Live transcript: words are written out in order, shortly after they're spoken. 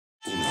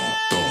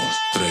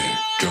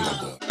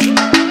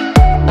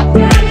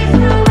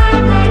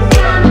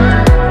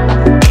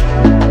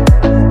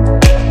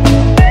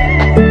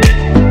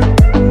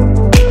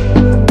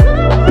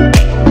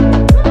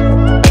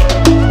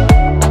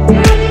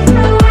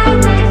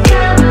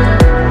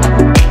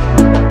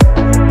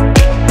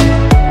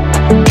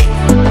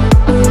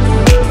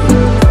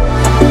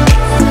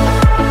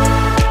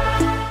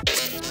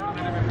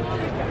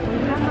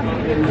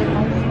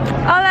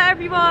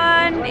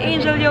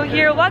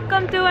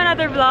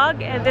another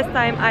vlog, and this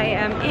time I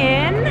am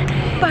in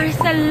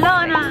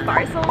Barcelona.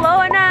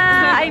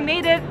 I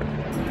made it.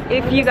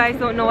 If you guys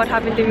don't know what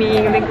happened to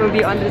me, link will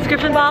be on the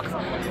description box.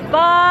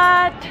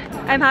 But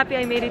I'm happy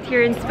I made it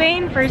here in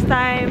Spain. First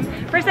time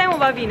mo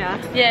ba, Vina?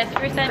 Yes,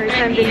 first time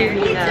din ni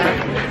Vina.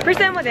 First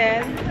time mo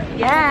din?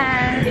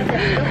 Yes.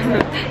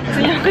 Gusto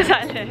niyo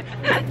kasali?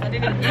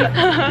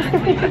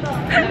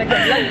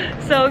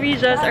 So we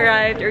just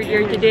arrived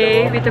earlier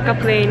today. We took a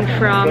plane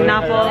from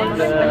Naples.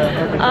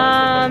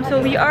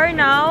 So we are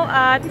now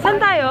at, saan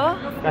tayo?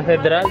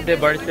 Catedral de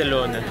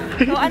Barcelona.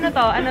 So ano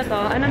to?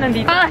 Ano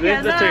nandito?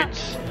 Where's the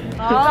church?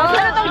 Oh,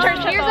 ano tong church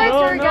na to? You're the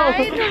tour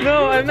guide?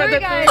 No, I'm not the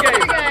tour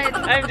guide.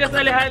 I'm just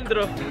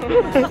Alejandro.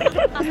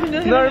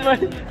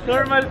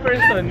 normal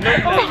person. No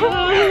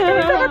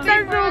vlog.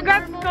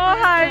 Nagsugat ko,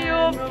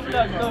 hayop.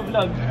 No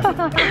vlog.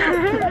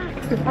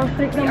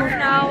 We are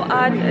now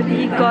at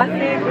the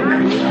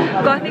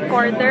Gothic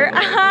quarter.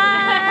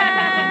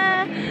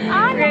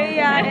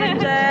 Rhea and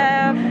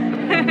Jeff.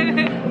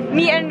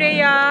 Me and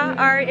Rhea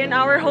are in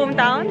our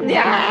hometown.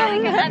 Yeah, I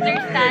can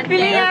understand.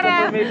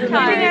 Pilingera.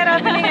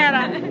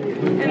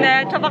 And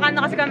then, Chapacan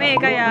na kasi kami,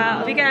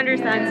 kaya we can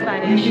understand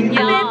Spanish.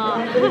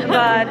 Yeah.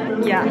 But,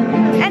 yeah.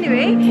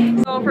 Anyway,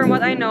 so from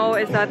what I know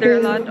is that there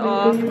are a lot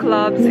of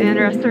clubs and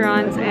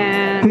restaurants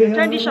and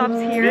trendy shops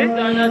here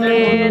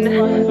in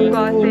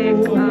Gothic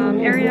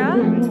area.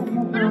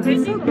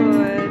 It's so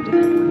good.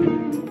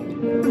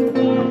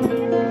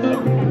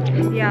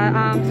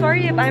 Yeah,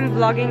 sorry if I'm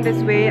vlogging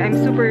this way.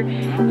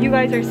 You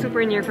guys are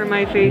super near from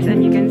my face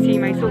and you can see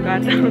my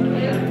sugat.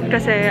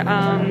 Kasi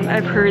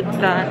I've heard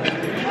that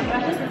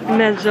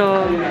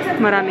medyo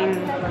maraming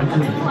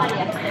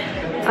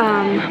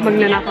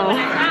magnanakaw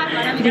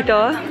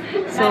dito.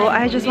 So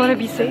I just want to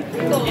be safe.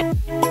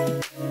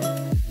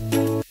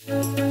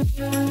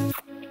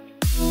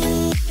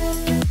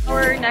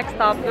 Our next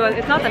stop, well,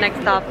 it's not the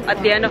next stop.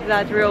 At the end of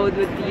that road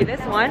would be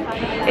this one.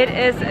 It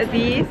is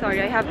the,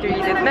 sorry, I have to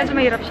read it. Medyo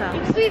mahirap siya.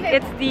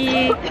 It's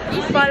the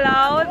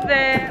Palau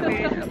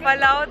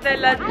de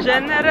la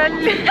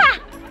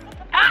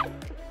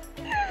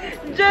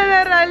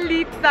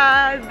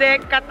Generalita de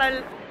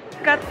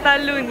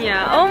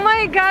Catalunya. Oh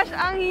my gosh,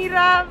 ang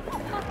hirap.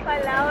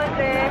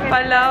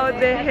 Palau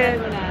de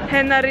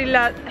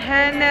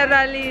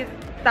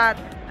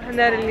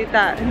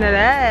Generalitat.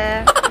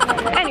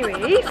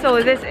 Anyway,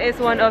 so this is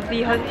one of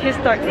the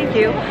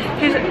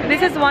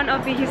This is one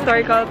of the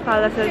historical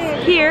palaces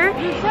here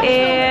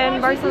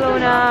in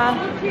Barcelona.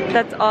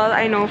 That's all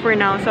I know for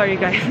now. Sorry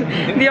guys.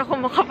 Hindi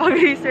ako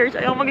makapag-research.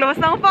 Ayoko maglabas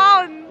ng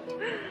phone.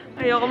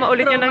 Ayoko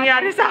maulit yung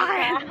nangyari sa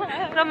akin.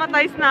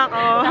 Traumatized na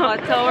ako.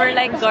 So we're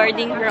like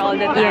guarding her all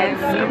the time. Yes.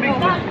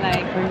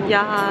 Like,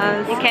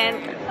 yes. you can't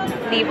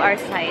leave our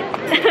side.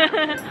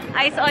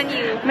 Eyes on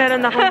you.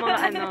 Meron akong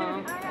mga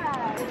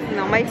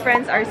no, my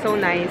friends are so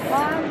nice.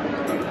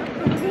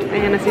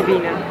 Ayan na si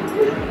Vina.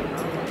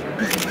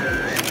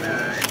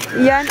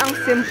 Yan ang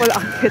simple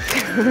outfit.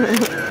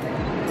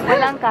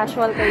 Walang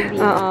casual kay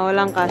Vina. Oo,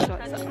 walang casual.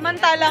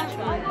 Samantalang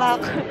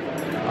back.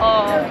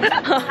 Oh,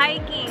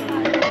 hiking.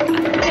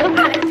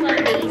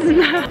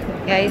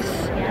 Guys,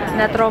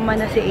 na-trauma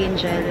na si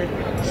Angel.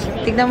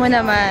 Tignan mo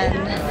naman.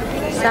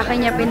 Sa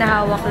akin niya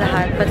pinahawak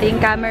lahat. Pati yung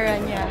camera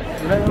niya.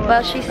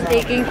 While she's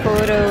taking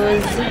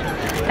photos.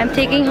 I'm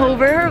taking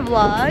over her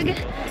vlog.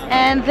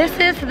 And this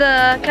is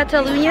the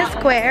Catalunya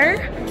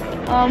Square.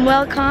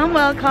 Welcome.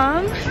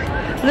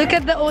 Look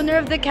at the owner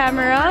of the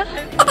camera.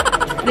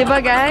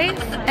 Diba guys?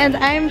 And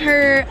I'm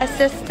her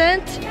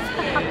assistant.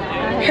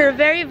 Her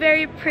very,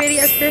 very pretty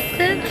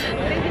assistant.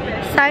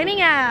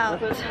 Signing out.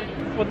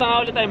 Punta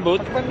nga ulit tayong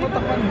boat.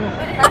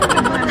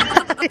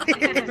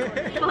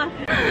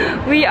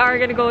 We are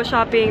gonna go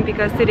shopping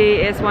because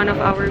today is one of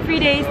our free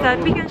days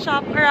that we can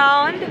shop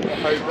around.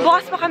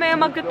 Bukas pa kami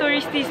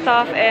mag-touristy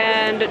stuff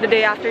and the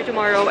day after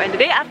tomorrow and the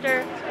day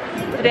after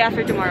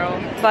tomorrow.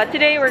 But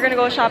today we're gonna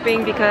go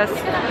shopping because,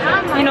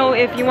 you know,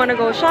 if you want to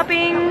go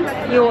shopping,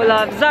 you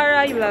love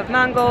Zara, you love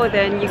Mango,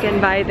 then you can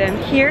buy them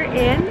here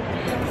in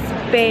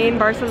Spain,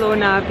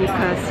 Barcelona,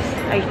 because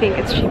I think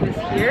it's cheapest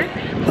here.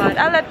 But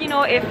I'll let you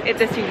know if it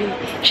is really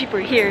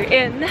cheaper here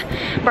in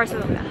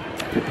Barcelona.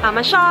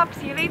 I'm a shop.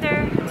 See you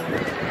later.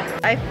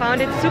 I found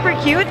it super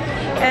cute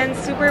and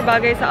super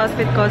bagay sa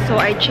outfit ko, so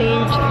I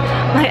changed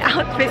my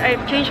outfit. I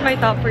changed my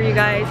top for you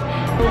guys.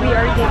 So we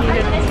are taking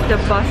the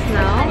bus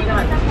now.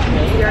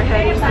 We are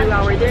heading to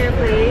our dinner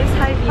place.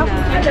 Hi, Vina.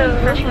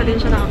 Fresh pa din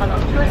siya,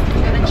 nakakalok.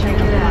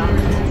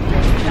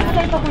 Saan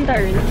tayo papunta,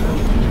 Ern?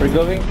 We're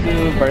going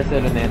to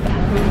Barceloneta.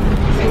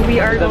 So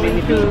we are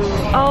going to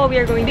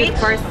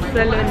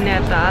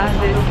Barceloneta.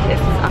 This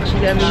is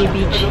actually a mini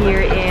beach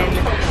here in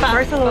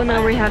Barcelona.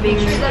 We're having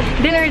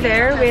dinner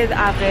there with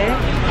Ave.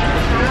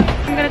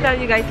 I'm gonna tell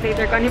you guys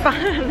later kung ano yung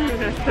pangalan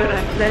ng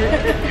restaurant.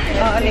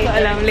 Hindi ko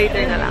alam,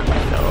 later na lang.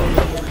 So,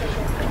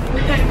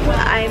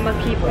 I'm gonna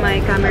keep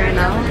my camera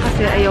now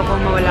kasi ayoko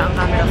mawala ang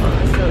camera ko.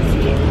 So,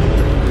 see you.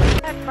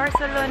 at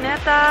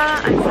Barceloneta.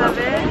 Ang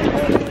sabi?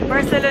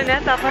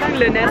 Barceloneta, parang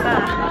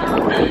luneta.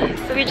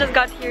 So we just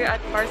got here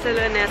at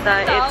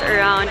Barceloneta. It's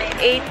around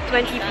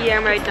 8:20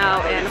 p.m. right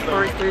now, and of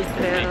course there's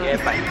still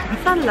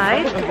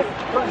sunlight.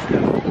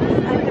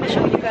 I'm gonna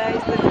show you guys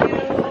the view.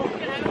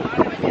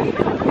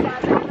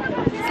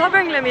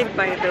 Sobrang lamig,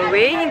 by the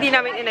way. Hindi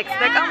namin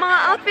in-expect. Ang mga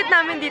outfit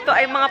namin dito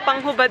ay mga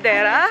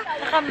panghubadera.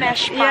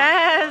 Naka-mesh pa.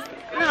 Yes!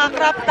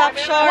 Naka-crop top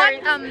short.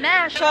 What a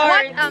mesh!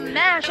 Short. What a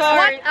mesh!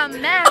 Short. What a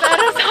mesh!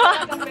 Pero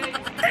sa...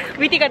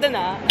 Witty ka dun,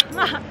 ah.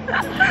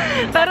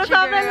 Pero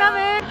sobrang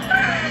lamig.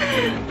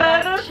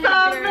 Pero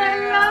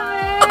sobrang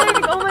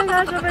lamig. Oh my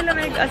gosh, sobrang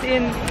lamig. As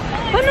in,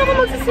 paano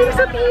ako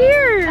magsisingsuit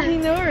here?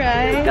 I know,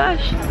 right?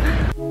 Gosh.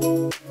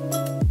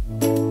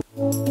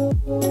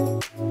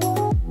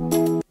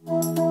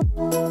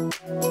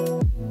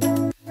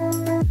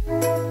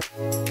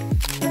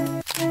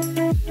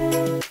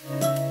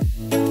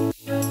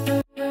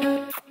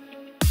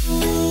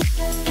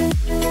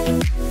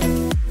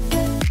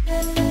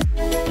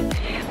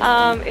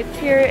 It's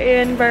here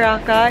in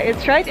Baraka.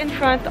 It's right in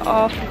front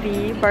of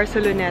the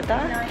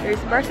Barceloneta. There's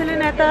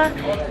Barceloneta,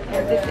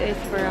 and this is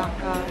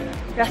Baraka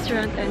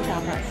Restaurant and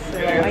Tapas. So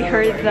I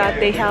heard that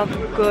they have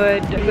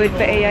good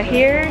paella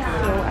here,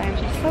 so I'm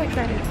just so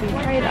excited to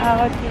try it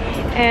out.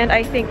 And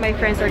I think my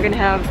friends are gonna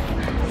have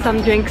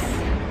some drinks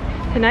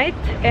tonight,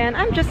 and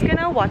I'm just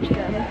gonna watch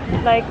them,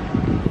 like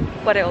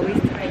what I always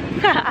do.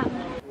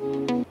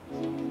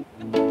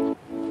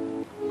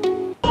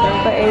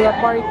 Paella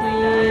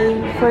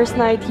party, first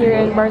night here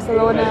in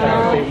Barcelona.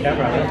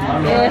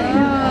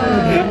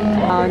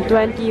 And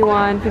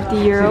 21.50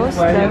 euros.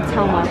 That's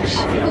how much?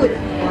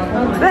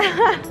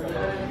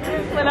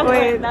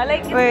 Wait.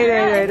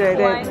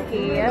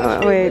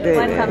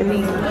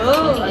 Something.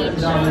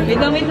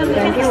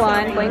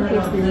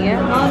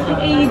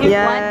 21.50.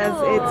 Yes,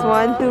 it's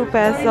 1-2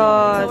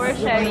 pesos. We're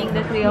sharing,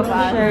 the three of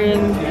us.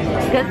 Sharing.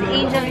 Because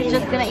Angel is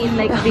just gonna eat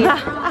like this.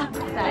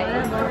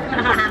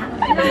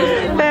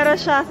 Pero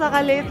siya sa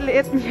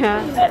kaliit-liit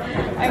niya.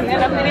 I'm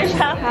gonna finish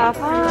half.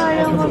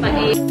 Ayaw mo.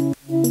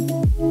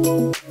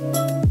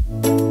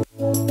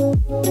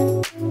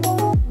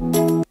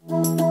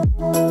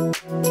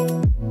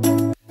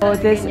 So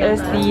this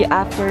is the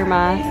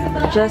aftermath.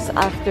 Just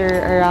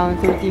after around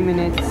 30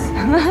 minutes.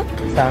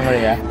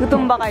 Sangria.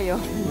 Gutom ba kayo?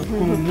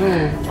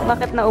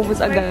 Bakit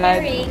naubos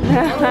agad?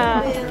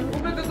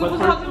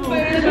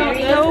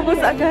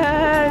 Naubos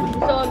agad.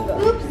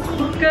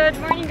 Good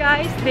morning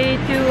guys, day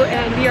 2,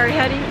 and we are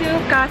heading to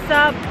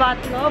Casa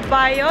Batlo,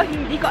 Bayo.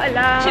 Hindi ko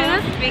alam.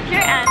 Choose, pick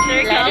your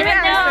answer. Pick your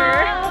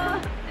answer.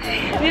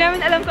 Hindi namin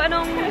alam kung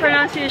anong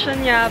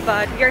pronunciation niya,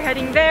 but we are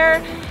heading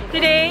there.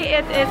 Today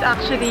it is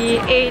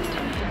actually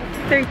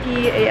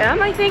 8:30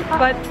 a.m. I think,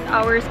 but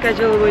our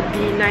schedule would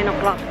be 9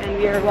 o'clock, and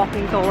we are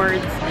walking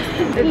towards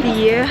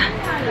the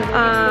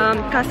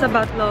Casa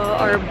Batlo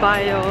or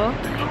Bayo.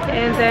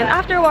 And then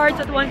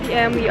afterwards at 1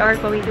 p.m. we are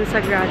going to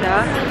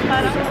Sagrada.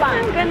 So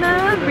I'm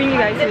gonna bring you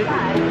guys with me.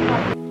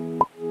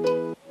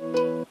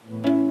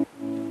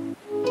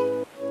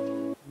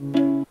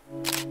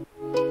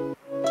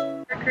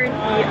 We're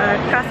currently at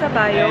Casa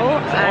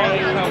Bayo.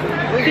 I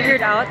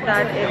figured out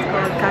that it's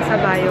called Casa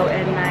Bayo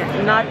and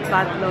not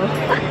Batlo.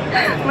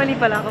 Mali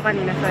pala ako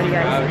kanina, sorry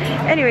guys.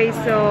 Anyway,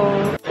 so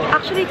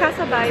actually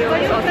Casa Bayo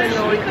is also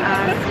known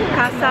as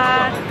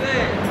Casa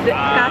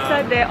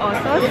de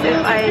Osos. If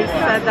I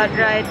said that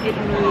right, it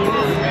means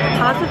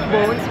House of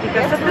Bones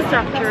because of the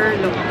structure.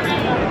 Look.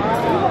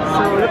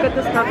 So look at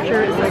the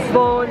structure. It's like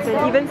bones,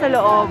 and even sa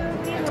loob,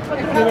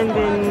 ganyan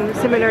din,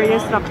 similar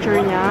yung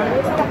structure niya.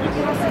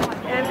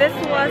 And this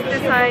was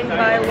designed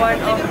by one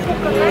of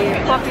the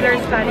popular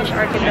Spanish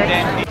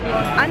architects.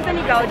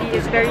 Anthony Gaudi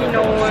is very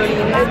known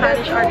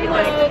Spanish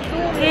architect.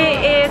 He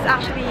is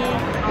actually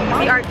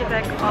the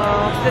architect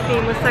of the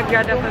famous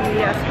Sagrada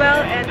Familia as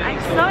well, and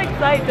I'm so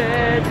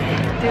excited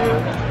to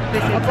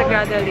visit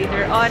Sagrada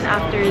later on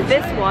after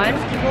this one.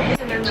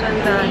 I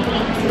mentioned that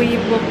we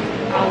booked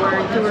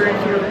our tour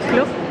through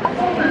Klook,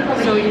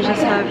 so you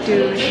just have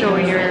to show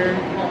your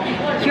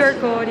QR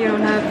code. You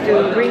don't have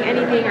to bring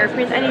anything or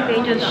print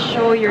anything, just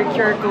show your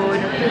QR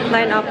code,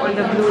 line up on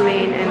the blue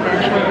lane, and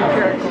then show the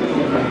QR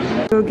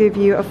code. They'll give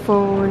you a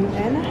phone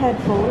and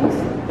headphones,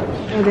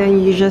 and then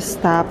you just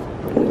tap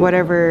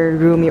whatever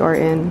room you are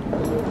in.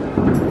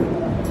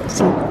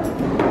 So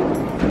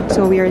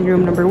we are in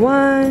room number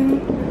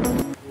 1.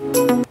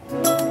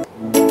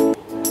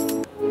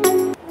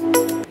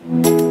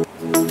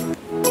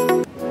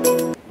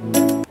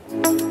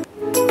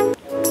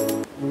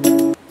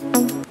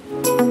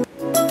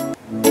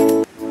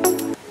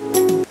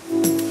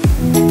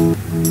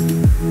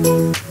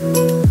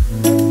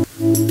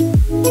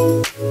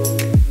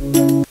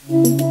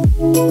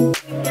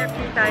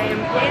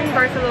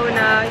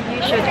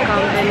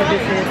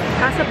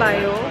 Casa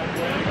Bayo.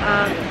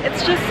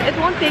 It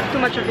won't take too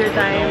much of your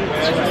time.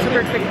 It's just a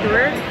super quick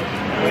tour,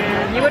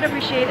 and you would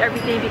appreciate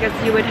everything because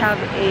you would have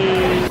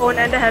a phone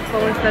and the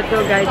headphones that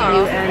will guide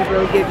you and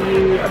will give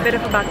you a bit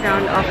of a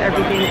background of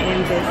everything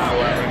in this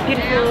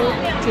beautiful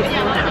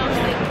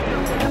house.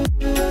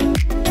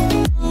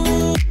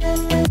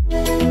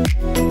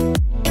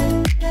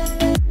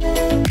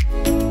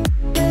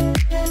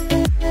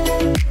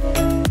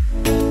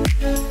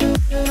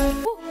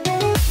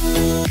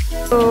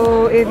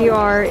 if you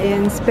are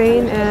in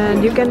Spain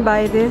and you can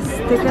buy this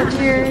ticket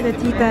here, the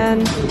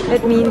T10,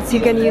 it means you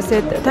can use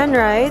it 10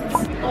 rides.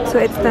 So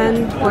it's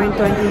 10.20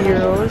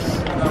 euros.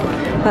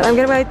 But I'm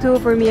gonna buy 2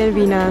 for me and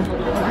Vina.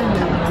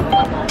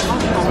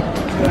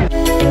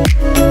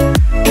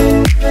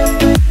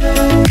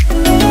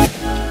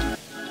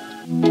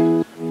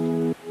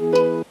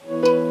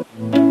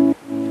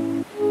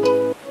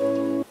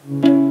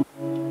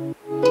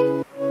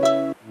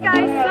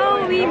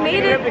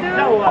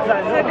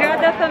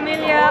 Sagrada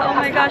Familia. Oh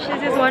my gosh,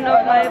 this is one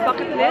of my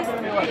bucket list.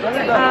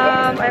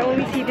 I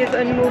only see this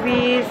on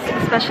movies,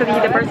 especially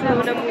the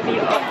Barcelona movie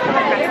of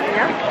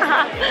Castilla.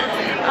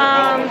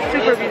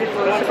 Super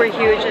beautiful, super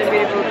huge and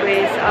beautiful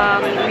place.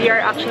 We are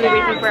actually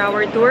waiting for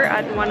our tour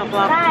at 1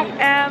 o'clock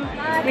p.m.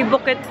 We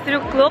booked it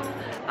through Club.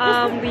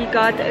 We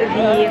got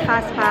the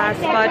fast pass,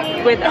 but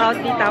without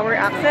the tower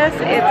access,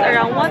 it's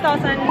around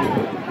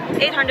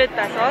 1,800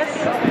 pesos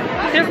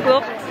through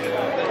Club.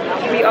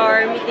 We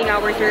are meeting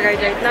our tour guide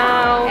right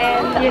now.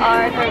 And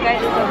our tour guide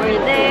is over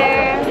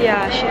there.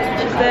 Yeah,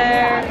 she's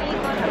there.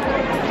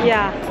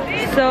 Yeah.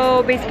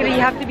 So basically you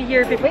have to be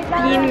here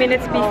 15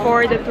 minutes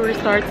before the tour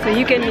starts so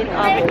you can meet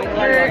up with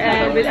her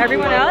and with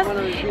everyone else.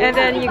 And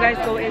then you guys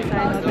go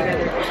inside all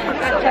together.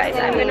 So guys,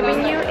 I'm gonna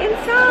bring you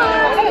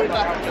inside.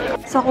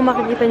 So kung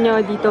makikita nyo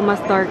dito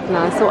mas dark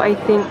na. So I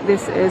think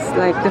this is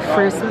like the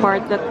first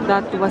part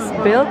that was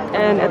built.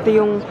 And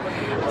ito yung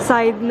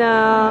side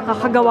na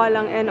kakagawa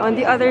lang, and on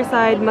the other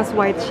side mas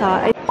white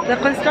siya. The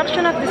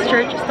construction of this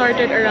church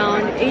started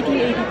around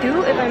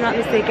 1882 if I'm not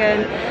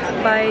mistaken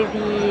by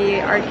the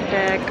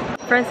architect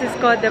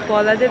Francisco de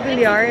Paula de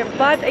Villar,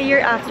 but a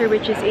year after,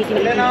 which is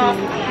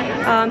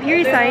 1882, he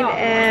resigned,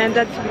 and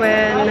that's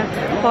when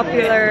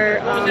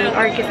popular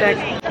architect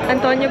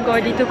Antonio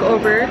Gaudí took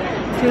over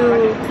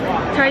to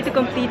try to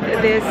complete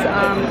this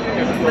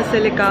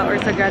basilica or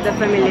Sagrada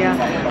Familia.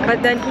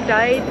 But then he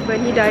died.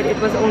 When he died, it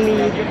was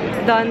only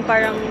done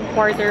parang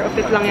quarter of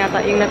it lang yata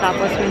yung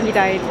natapos when he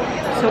died.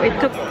 So it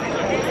took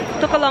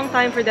a long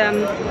time for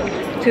them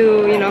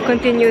to, you know,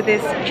 continue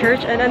this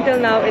church, and until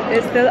now it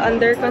is still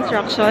under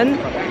construction.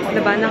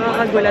 Diba?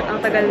 Nakakagulat,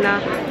 ang tagal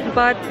na.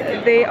 But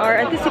they are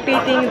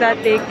anticipating that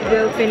they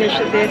will finish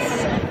this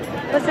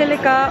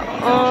basilica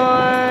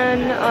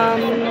on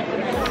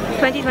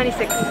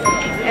 2026,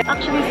 and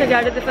actually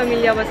Sagrada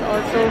Familia was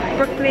also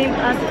proclaimed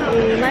as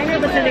a minor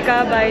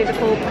basilica by the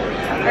Pope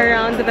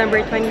around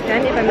November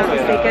 2010 if I'm not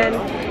mistaken.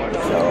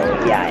 So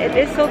yeah, it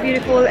is so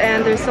beautiful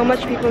and there's so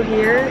much people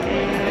here,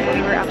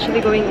 and we're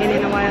actually going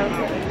in a while.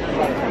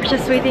 We're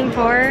just waiting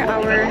for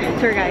our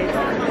tour guide.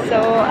 So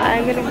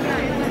I'm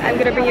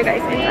gonna bring you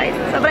guys inside.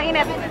 Sobrang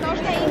init.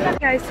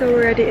 Guys, so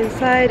we're already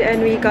inside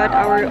and we got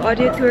our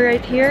audio tour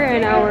right here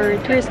and our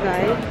tourist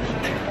guide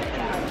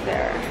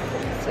there.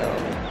 So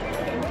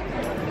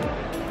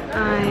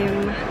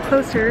I'm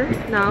closer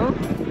now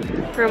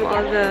from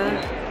all the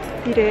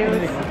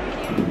details.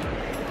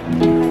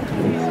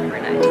 Super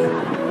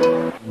nice.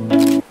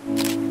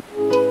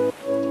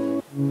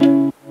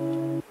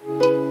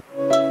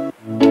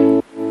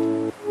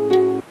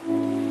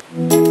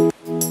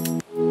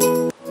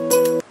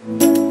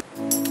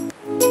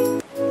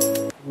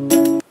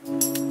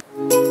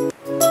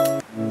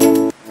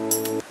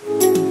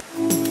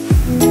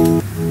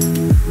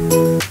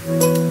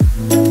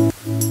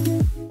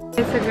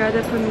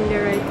 Sagrada Familia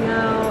right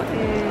now,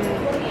 and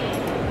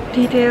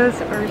details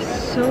are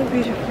so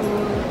beautiful.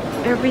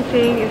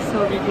 Everything is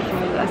so beautiful.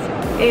 As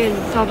in,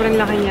 sobrang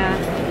laki niya.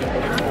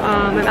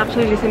 I'm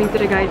actually listening to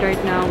the guide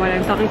right now while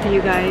I'm talking to you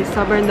guys.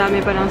 Sobrang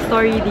dami pa ng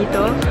story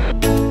dito.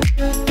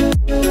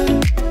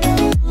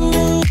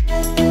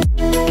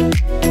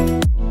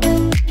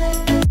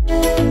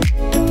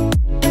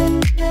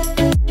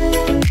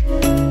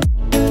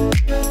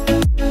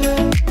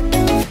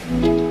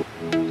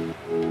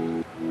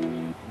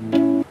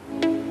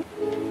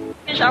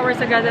 Our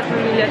Sagrada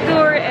Familia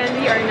tour, and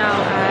we are now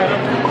at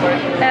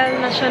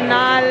El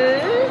Nacional.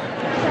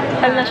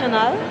 El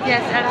Nacional?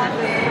 Yes, El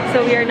Nacional.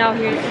 So we are now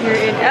here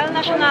in El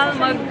Nacional.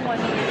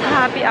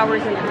 Happy hours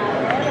na.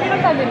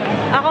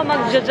 Ako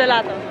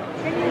mag-gelato.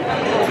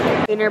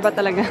 Dinner ba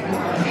talaga?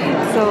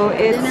 So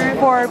it's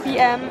 4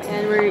 p.m.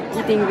 and we're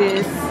eating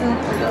this.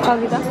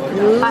 Paella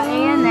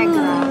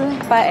negra.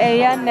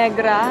 Paella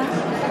negra.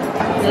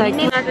 Like,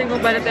 natin kung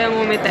ba na tayo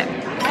ngumiti.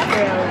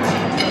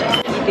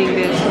 Eating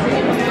this.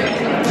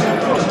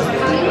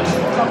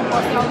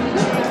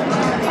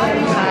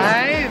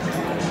 Nice!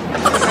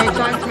 My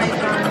chance, my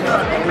chance.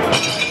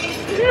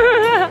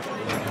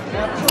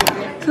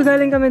 So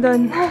galing kami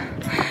doon.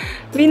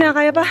 Vina,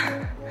 kaya pa?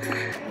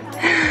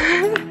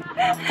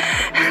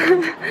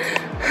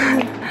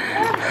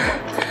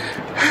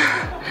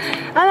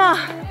 Ano?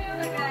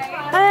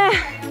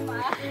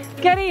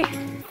 Kenny!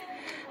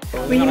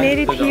 We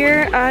made it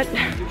here at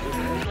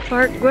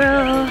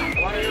Parkwell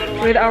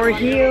with our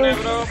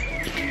heels.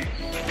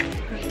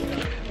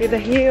 With the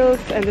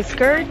heels and the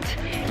skirt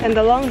and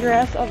the long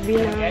dress of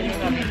Vina. You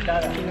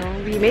know,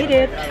 we made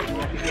it.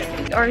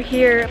 We are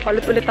here.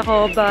 Palit ulit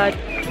ako, but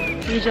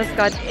We just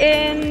got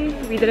in.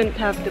 We didn't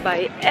have to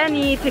buy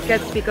any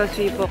tickets because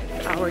we booked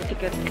our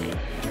tickets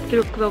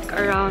through Klook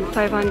around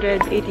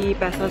 580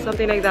 pesos,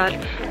 something like that.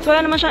 So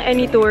wala naman siyang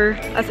any tour,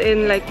 as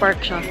in like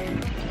park siya.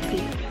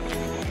 See?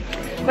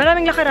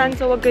 Maraming lakaran,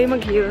 so wag kayo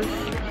mag-heels.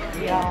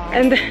 Yeah.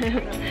 And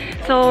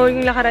so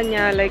yung lakaran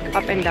niya like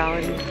up and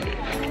down,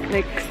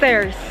 like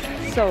stairs.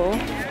 So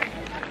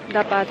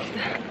dapat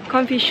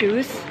comfy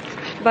shoes,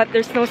 but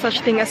there's no such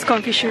thing as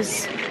comfy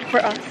shoes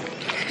for us.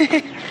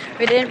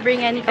 We didn't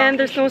bring any And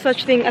there's no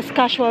such thing as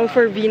casual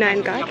for Vina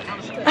and Kat.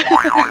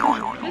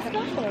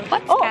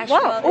 What's Oh, casual?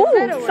 wow. Is Oh,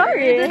 that a word?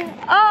 sorry.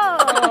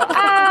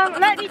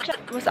 Let me check.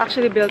 It was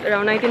actually built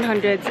around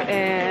 1900s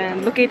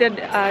and located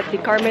at the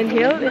Carmen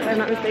Hill, if I'm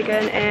not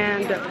mistaken.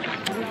 And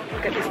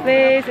look at this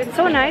place. It's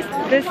so nice.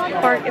 This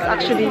park is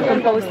actually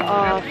composed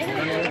of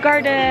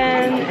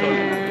garden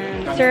and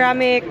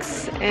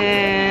ceramics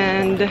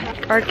and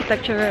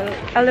architectural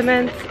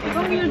elements.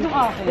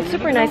 It's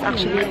super nice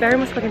actually. Pero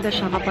mas maganda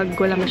siya kapag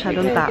wala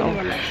masyadong tao.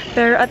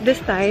 Pero at this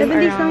time,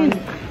 around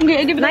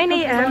 9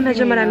 AM,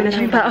 medyo marami na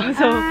siyang tao.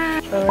 So,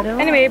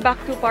 anyway, back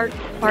to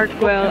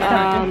Parkwell.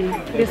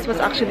 This was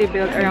actually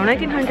built around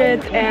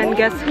 1900s, and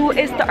guess who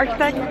is the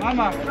architect?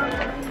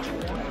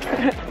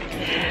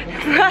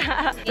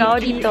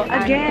 Gaudi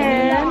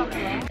again.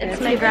 It's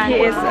my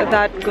He is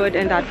that good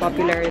and that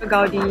popular.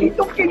 Gaudi,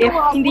 if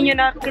hindi nyo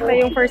nakita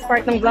yung first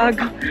part ng vlog,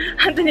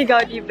 Anthony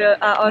Gaudi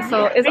is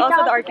also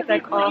the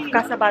architect of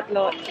Casa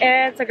Batlló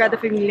and Sagrada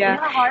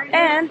Familia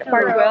and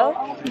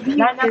Parkwell.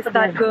 He is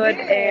that good,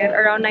 and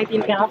around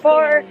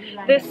 1984,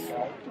 this...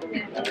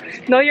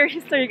 Know your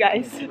history,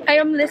 guys. I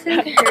am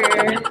listening to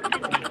her.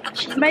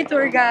 She's my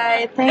tour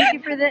guide. Thank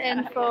you for the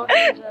info,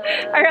 Angel.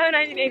 Around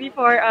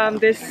 1984,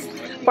 this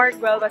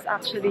Parkwell was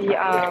actually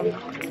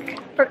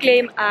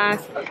proclaimed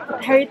as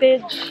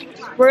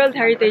World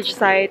Heritage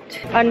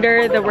Site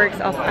under the works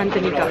of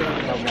Anthony Gaudi.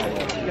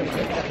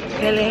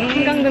 Galing.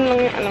 Hanggang dun lang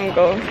yung alam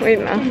ko.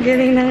 Wait na.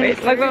 Galing na. Wait,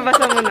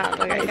 magbabasa muna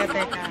ako, guys.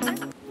 Teka.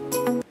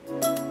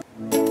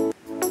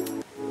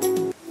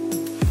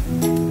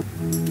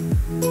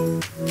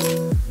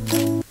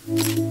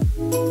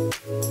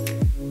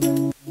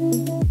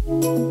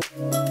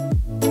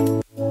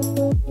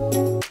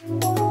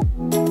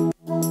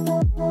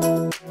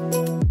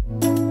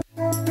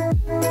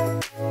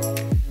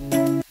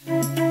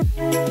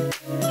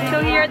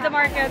 At the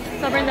market,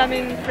 sobrang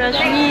daming fresh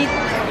meat,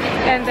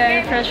 and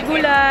then fresh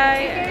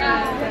gulay,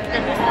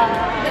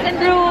 and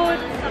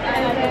fruits,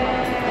 and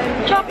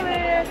then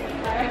chocolate,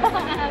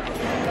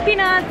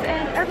 peanuts,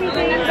 and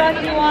everything that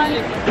you want.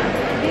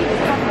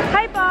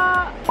 Hi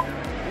pa!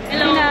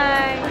 Hello!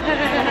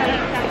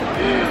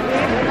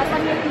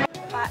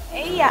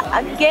 Paella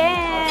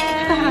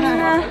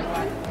again!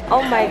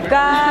 Oh my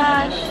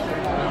gosh!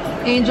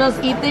 Angel's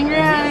eating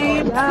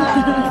rice.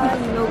 Yeah,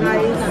 no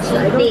guys,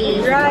 I don't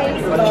eat rice,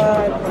 but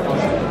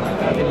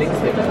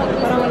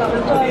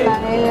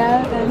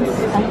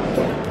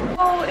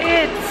oh,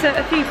 it's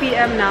 3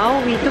 PM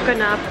now. We took a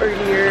nap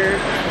earlier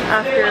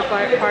after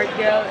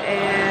Parkwell,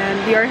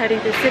 and we are heading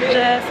to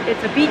Sitges.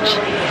 It's a beach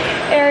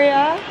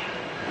area,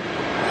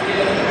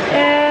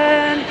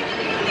 and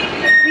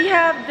we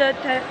have the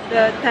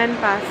 10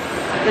 pass,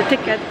 the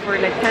ticket for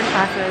like 10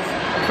 passes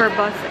for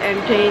bus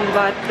and train,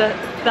 but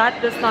that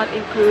does not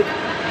include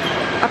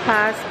a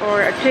pass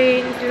or a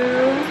train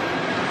to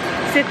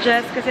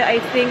Sitges kasi I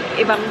think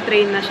ibang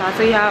train na siya,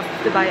 so you have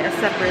to buy a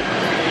separate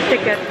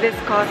ticket. This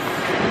costs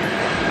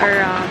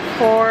around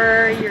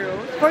 4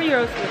 euros. 4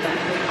 euros for that.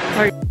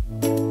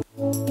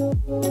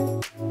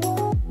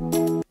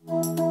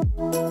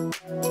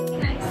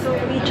 So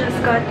we just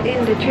got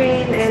in the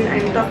train, and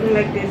I'm talking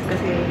like this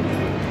kasi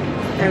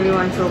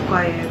everyone's so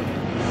quiet,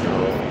 so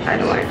I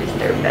don't want to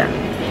disturb them.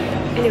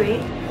 Anyway,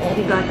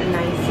 we got a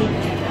nice seat.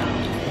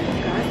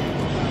 Got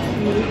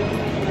me,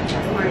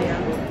 Maria,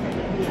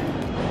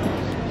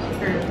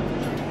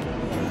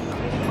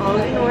 all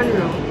in one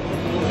row.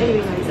 Anyway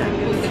guys, I'm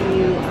going to see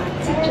you at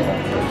Sitges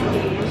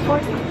in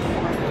 4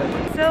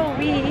 months. So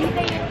we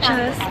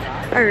just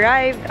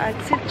arrived at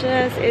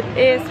Sitges. It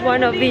is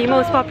one of the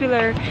most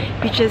popular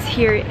beaches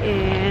here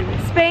in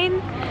Spain.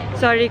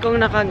 Sorry kung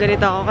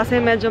nakaganito ako kasi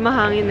medyo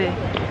mahangin eh.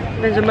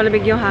 Medyo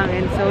malamig yung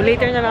hangin. So,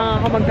 later na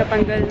lang ako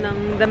magtatanggal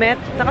ng damit.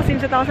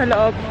 Nakasimsat ako sa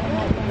loob.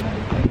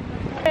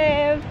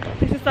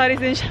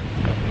 Nagsastories din siya.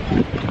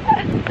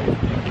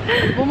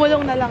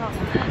 Bumulong na lang ako.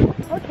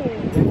 Okay.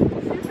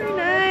 Super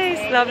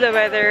nice. Love the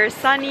weather.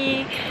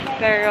 Sunny,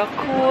 pero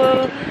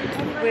cool.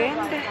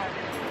 Wind.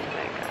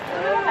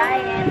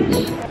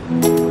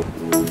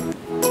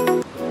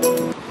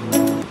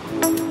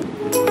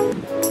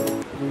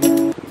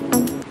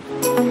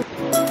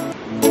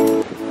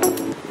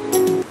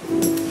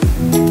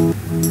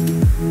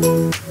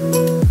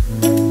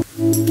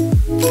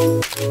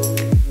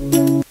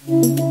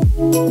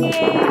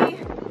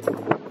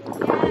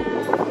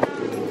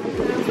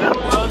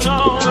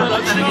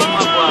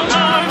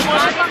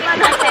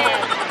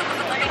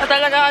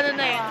 Talaga ano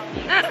na eh.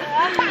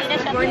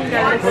 Good morning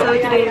guys. So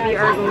today we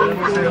are going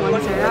to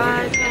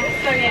Montserrat.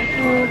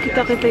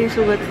 Kita-kita yung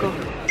sugat ko.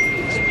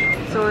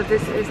 So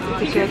this is the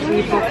ticket.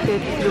 We booked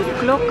it through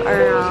Klook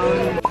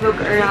around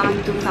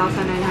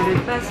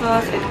 2,900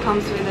 pesos. It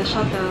comes with a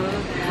shuttle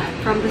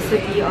from the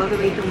city all the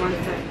way to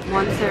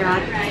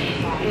Montserrat.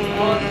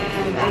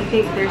 And I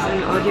think there's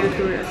an audio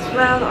tour as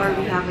well, or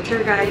we have a tour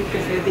guide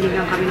kasi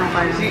binigyan kami ng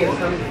parking.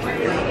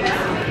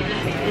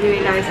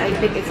 Anyway guys, I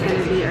think it's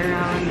gonna be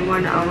around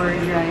 1 hour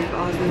drive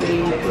all the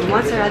way to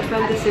Montserrat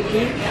from the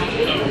city.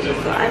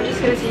 So I'm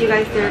just gonna see you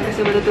guys there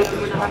kasi matutulog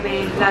muna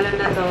kami, lalo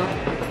na to.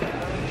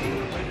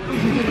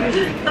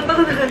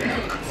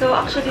 So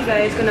actually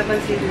guys, kung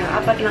napansin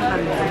na, 4 lang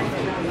kami.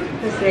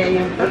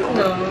 Kasi yung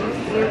tatlo.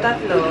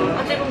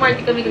 Kasi pumarty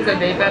kami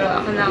kagabi, pero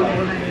ako na ang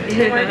buhay.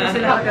 Pumarty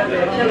sila kagabi.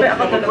 Siyempre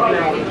ako tulog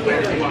lang.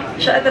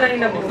 Siya ito lang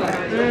yung nabuhay.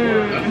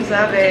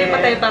 Sabi.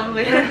 Patay pa ako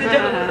ngayon.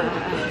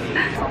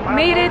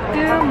 Made it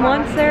to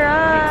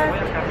Montserrat.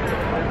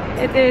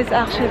 It is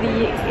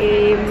actually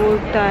a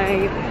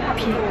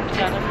multi-peaked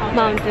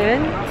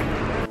mountain.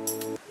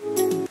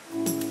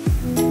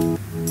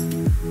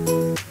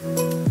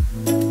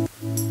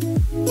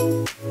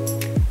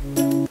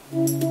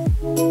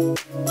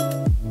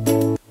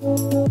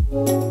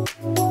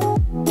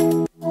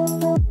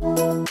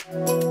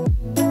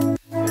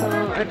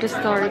 At the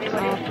start of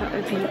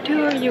the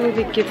tour, you will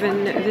be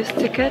given this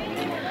ticket.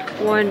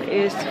 One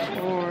is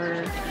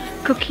for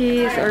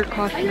cookies or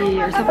coffee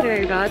or something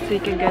like that, so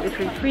you can get it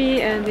for free,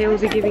 and they will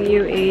be giving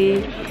you a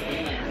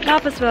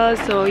map as well,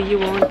 so you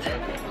won't,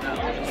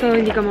 so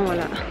hindi ka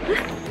mawala.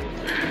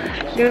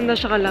 Ganun daw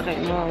siya kalaki,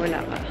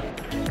 mawawala ka.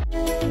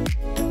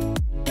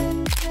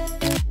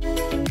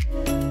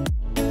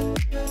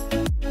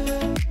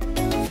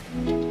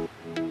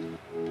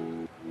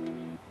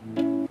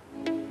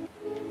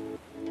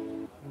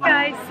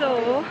 Guys,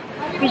 so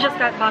we just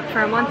got back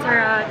from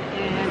Montserrat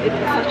and it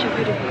was such a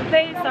beautiful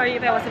place. Sorry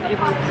if I wasn't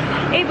able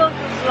to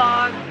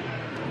vlog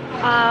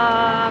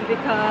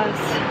because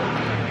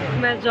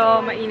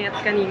medyo mainit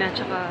kanina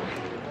tsaka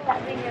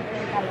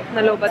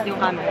nalobat yung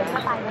camera.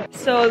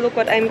 So look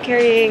what I'm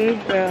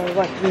carrying, well,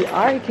 what we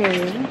are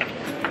carrying.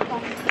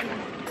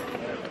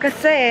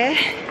 Kasi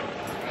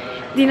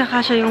di na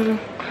kasya yung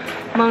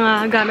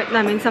mga gamit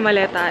namin sa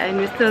maleta and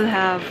we still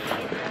have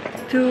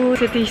 2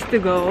 cities to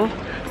go.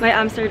 May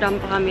Amsterdam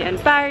pa kami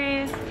and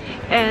Paris,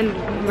 and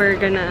we're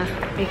gonna,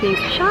 I think,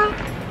 shop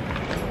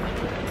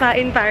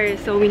in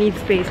Paris, so we need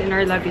space in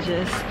our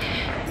luggages.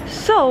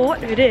 So, what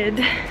we did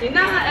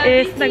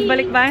is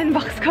nagbalik-bayan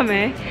box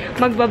kami.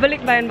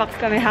 Magbabalik-bayan box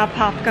kami,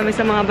 half-half kami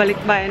sa mga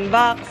balik-bayan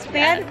box.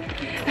 Ayan.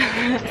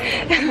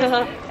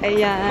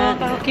 Ayan.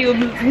 Mga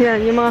cube.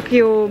 Ayan, yung mga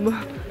cube.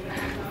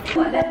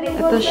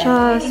 Ito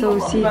siya, so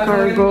sea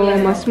cargo,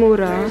 mas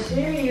mura.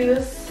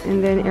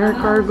 And then air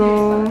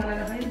cargo.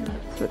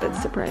 So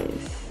that's the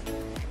price.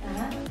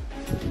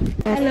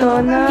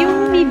 Ito na.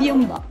 Yung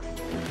medium box.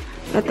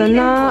 Ito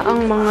na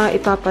ang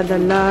mga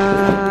ipapadala.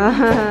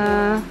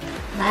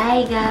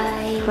 Bye,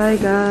 guys.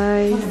 Bye,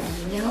 guys.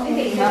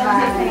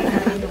 Bye-bye.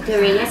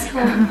 Reminisce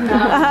home.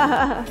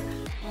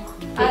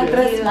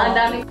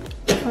 Bye.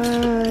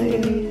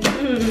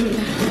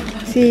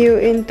 See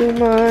you in 2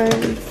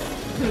 months.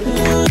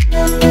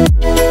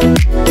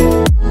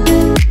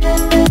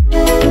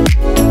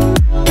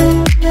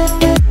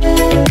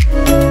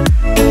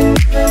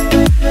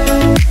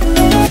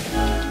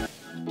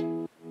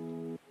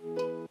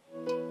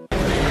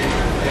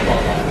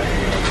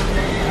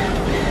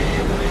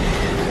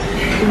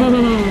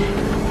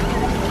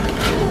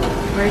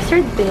 Where's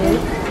your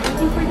bed?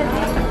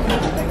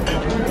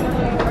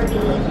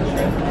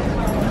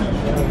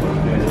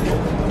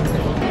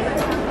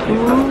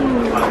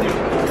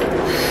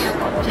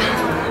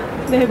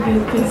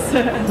 Diabetes.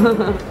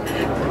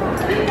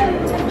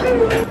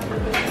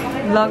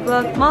 Vlog,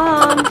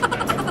 mom.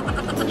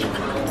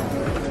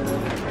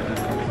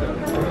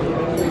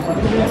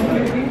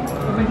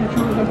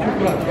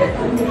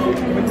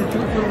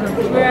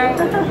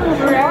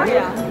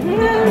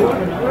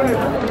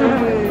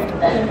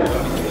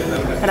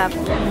 Sarap.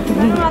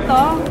 Ano nga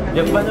to?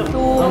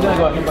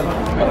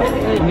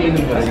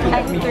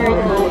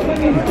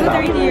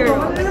 230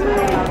 euros.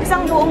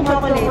 Isang buong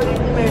chocolate.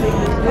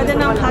 Pwede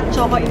ng hot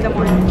choco in the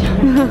morning.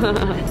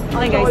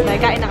 Okay guys,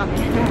 kain na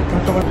kami.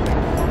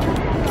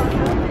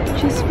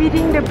 She's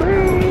feeding the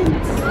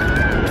birds.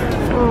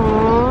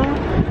 Aww.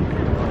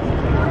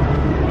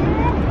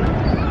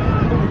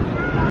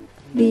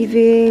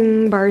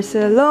 Leaving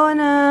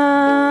Barcelona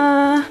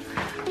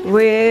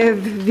with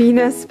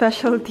Venus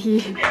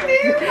specialty.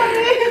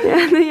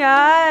 Ano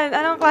yan?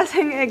 Anong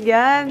klaseng egg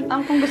yan?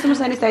 Ang kung gusto mo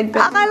sunny side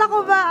pa. Akala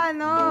ko ba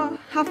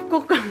half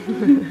cook.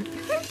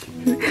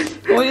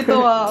 Oh, ito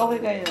okay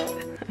kayo.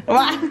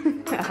 Wow!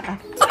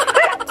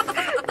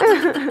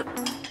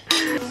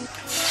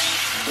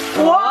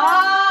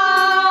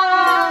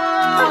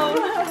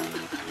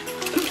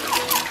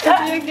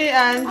 Ito yung kay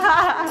Ann.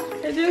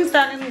 Ito yung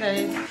sa akin,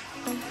 guys.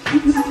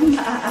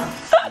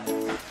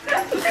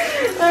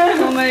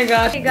 Oh my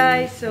gosh. Hey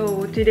guys,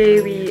 so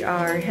today we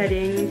are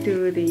heading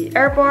to the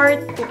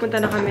airport. Pupunta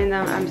na kami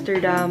ng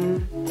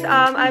Amsterdam.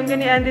 I'm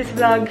gonna end this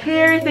vlog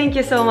here. Thank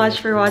you so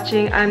much for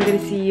watching. I'm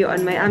gonna see you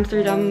on my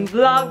Amsterdam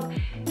vlog.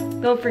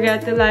 Don't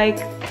forget to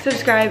like,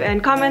 subscribe, and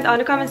comment on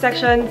the comment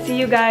section. See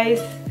you guys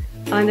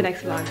on the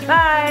next vlog.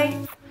 Bye!